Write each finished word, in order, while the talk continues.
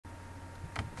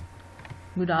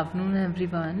Good afternoon,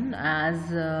 everyone.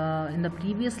 As in the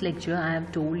previous lecture, I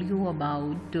have told you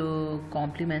about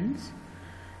compliments,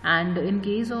 and in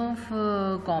case of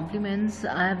compliments,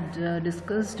 I have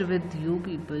discussed with you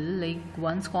people like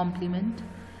one's complement,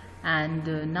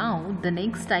 and now the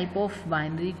next type of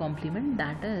binary complement,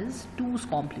 that is two's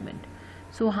complement.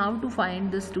 So, how to find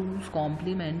this two's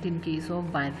complement in case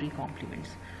of binary complements?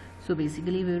 So,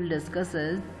 basically, we will discuss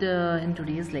it in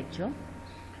today's lecture.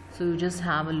 So you just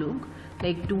have a look,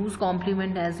 like two's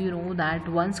complement, as you know that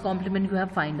one's complement you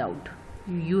have find out,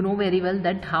 you know very well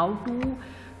that how to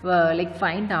like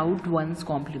find out one's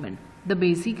complement. The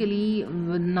basically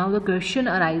now the question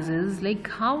arises like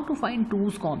how to find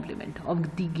two's complement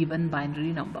of the given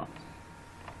binary number.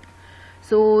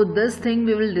 So this thing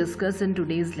we will discuss in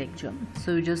today's lecture.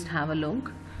 So you just have a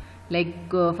look,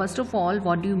 like first of all,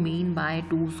 what do you mean by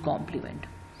two's complement?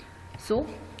 So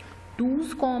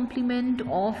 2's complement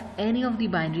of any of the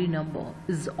binary number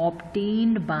is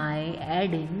obtained by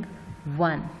adding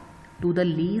 1 to the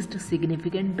least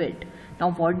significant bit.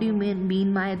 Now what do you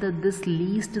mean by this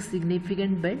least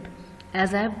significant bit?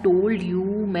 As I have told you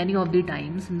many of the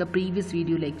times in the previous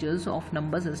video lectures of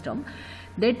number system,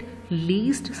 that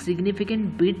least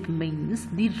significant bit means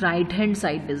the right hand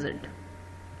side digit.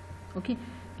 Okay,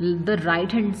 the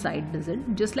right hand side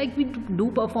digit, just like we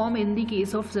do perform in the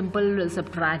case of simple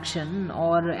subtraction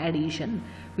or addition.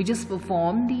 We just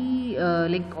perform the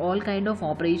like all kind of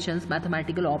operations,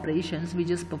 mathematical operations, we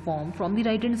just perform from the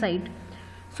right hand side.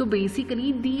 So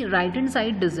basically the right hand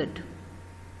side digit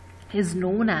is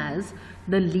known as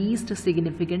the least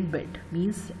significant bit,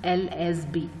 means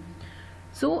LSB.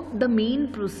 So the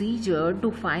main procedure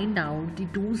to find out the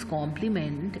 2's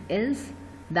complement is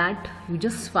that you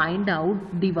just find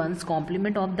out the 1's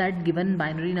complement of that given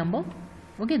binary number.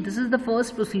 Okay, this is the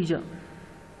first procedure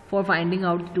for finding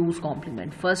out 2's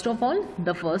complement. First of all,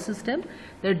 the first step,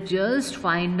 that just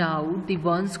find out the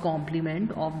 1's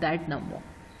complement of that number.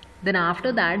 Then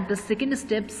after that, the second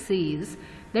step says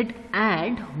that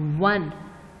add 1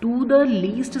 to the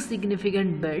least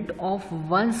significant bit of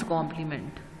 1's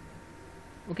complement.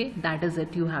 Okay, that is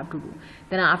it you have to do.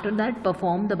 Then after that,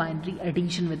 perform the binary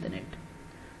addition within it.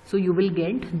 So you will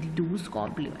get the 2's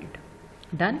complement.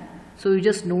 Done. So you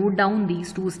just note down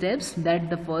these two steps, that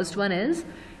the first one is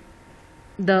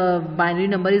the binary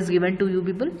number is given to you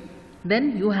people.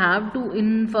 Then you have to,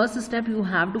 in first step, you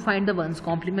have to find the 1's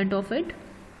complement of it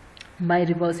by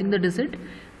reversing the digit.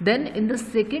 Then in the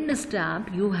second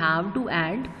step, you have to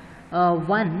add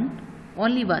 1,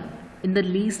 only 1 in the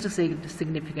least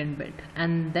significant bit,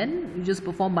 and then you just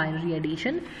perform binary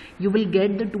addition. You will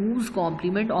get the 2's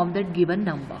complement of that given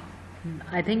number.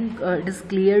 I think it is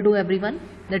clear to everyone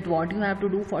that what you have to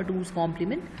do for 2's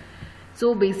complement.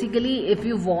 So basically, if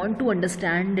you want to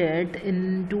understand it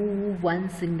into one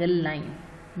single line,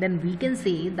 then we can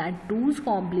say that 2's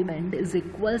complement is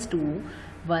equals to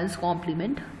 1's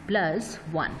complement plus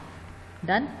 1.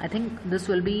 Done. I think this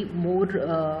will be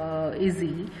more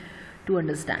easy to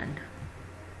understand.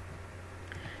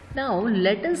 Now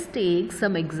let us take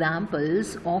some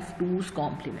examples of 2's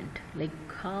complement, like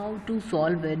how to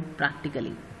solve it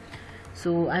practically.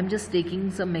 So I'm just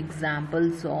taking some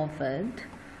examples of it.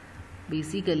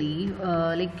 Basically,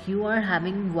 like you are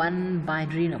having one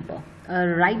binary number.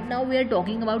 Right now we are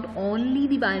talking about only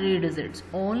the binary digits,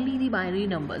 only the binary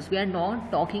numbers. We are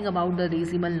not talking about the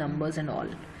decimal numbers and all.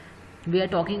 We are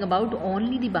talking about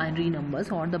only the binary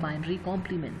numbers or the binary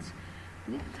complements.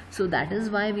 So that is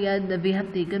why we have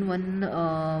taken one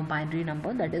binary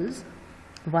number, that is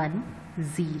 1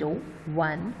 0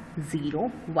 1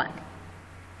 0 1.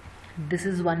 This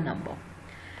is one number.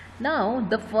 Now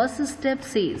the first step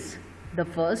says that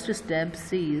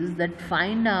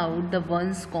find out the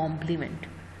 1's complement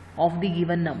of the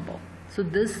given number. So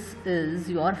this is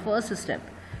your first step.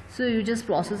 So you just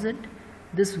process it.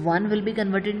 This 1 will be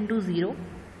converted into 0.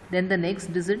 Then the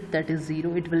next digit, that is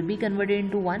 0, it will be converted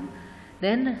into 1.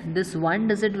 Then this 1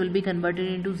 digit will be converted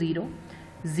into 0,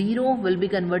 0 will be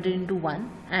converted into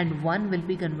 1, and 1 will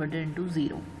be converted into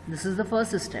 0. This is the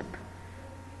first step.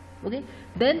 Okay.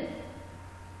 Then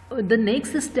the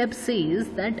next step says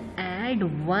that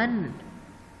add 1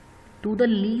 to the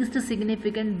least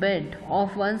significant bit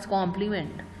of 1's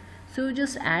complement. So you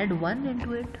just add 1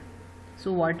 into it.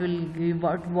 So what will give,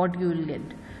 what you will get?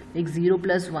 Like 0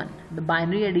 plus 1. The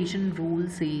binary addition rule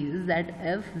says that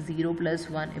if 0 plus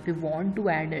 1, if you want to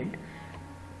add it,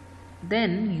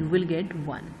 then you will get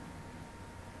 1.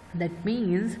 That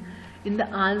means in the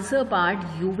answer part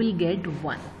you will get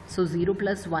 1. So 0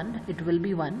 plus 1, it will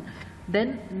be 1.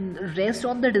 Then rest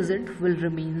of the digit will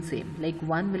remain same. Like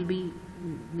 1 will be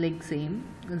like same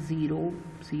 0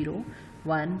 0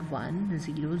 1 1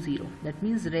 0 0. That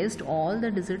means rest all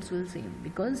the digits will same,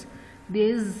 because there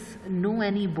is no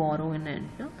any borrow in it,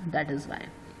 no? That is why.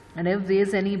 And if there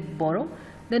is any borrow,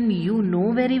 then you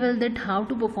know very well that how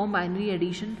to perform binary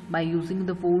addition by using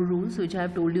the 4 rules which I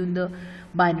have told you in the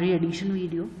binary addition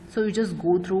video. So you just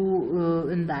go through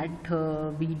in that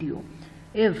video.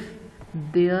 If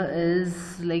there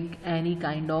is like any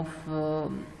kind of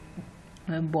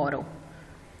borrow,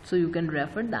 so you can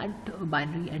refer that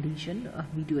binary addition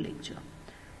video lecture.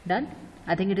 Done?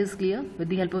 I think it is clear. With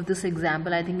the help of this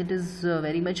example, I think it is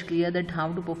very much clear that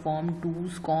how to perform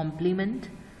 2's complement.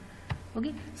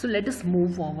 Okay, so let us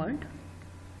move forward.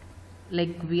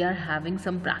 Like we are having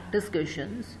some practice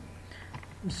questions.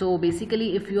 So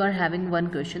basically, if you are having one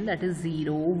question that is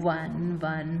 0 1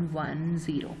 1 1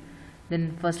 0,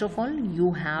 then first of all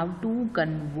you have to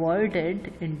convert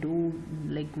it into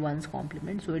like 1's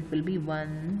complement. So it will be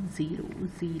 1 0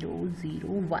 0 0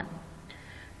 1.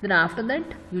 Then after that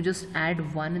you just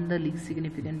add 1 in the least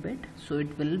significant bit. So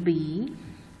it will be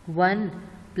 1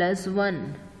 plus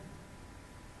 1.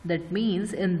 That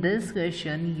means in this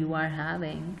question you are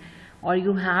having, or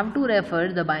you have to refer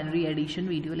the binary addition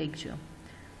video lecture.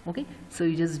 Okay, so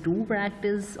you just do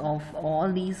practice of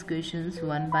all these questions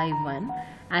one by one,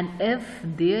 and if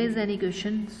there is any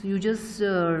questions, you just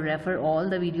refer all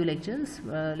the video lectures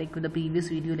like the previous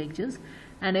video lectures,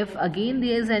 and if again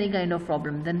there is any kind of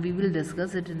problem, then we will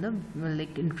discuss it in the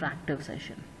like interactive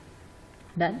session.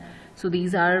 Done. So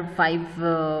these are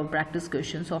 5 practice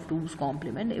questions of 2's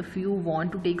complement. If you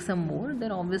want to take some more,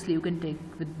 then obviously you can take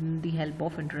with the help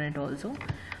of internet also.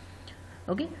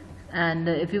 Okay, and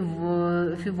if you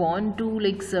want to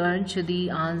like search the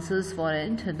answers for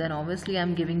it, then obviously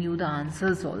I'm giving you the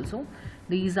answers also.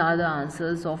 These are the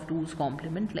answers of 2's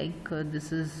complement. Like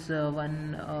this is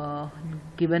one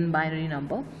given binary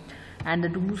number, and the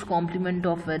 2's complement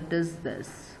of it is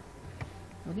this.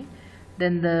 Okay.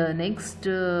 Then the next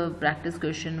practice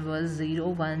question was 0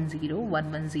 1 0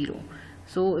 1 1 0.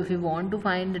 So if you want to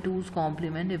find the 2's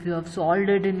complement, if you have solved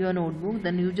it in your notebook,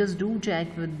 then you just do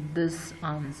check with this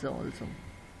answer also.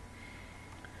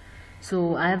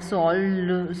 So I have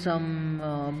solved some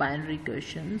binary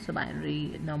questions,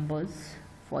 binary numbers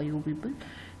for you people.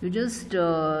 You just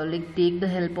like take the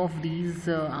help of these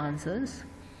answers,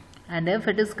 and if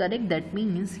it is correct, that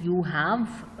means you have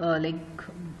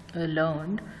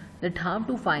learned that how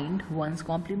to find 1's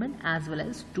complement as well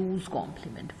as 2's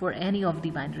complement for any of the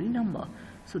binary number.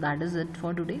 So that is it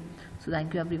for today. So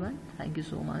thank you everyone. Thank you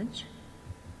so much.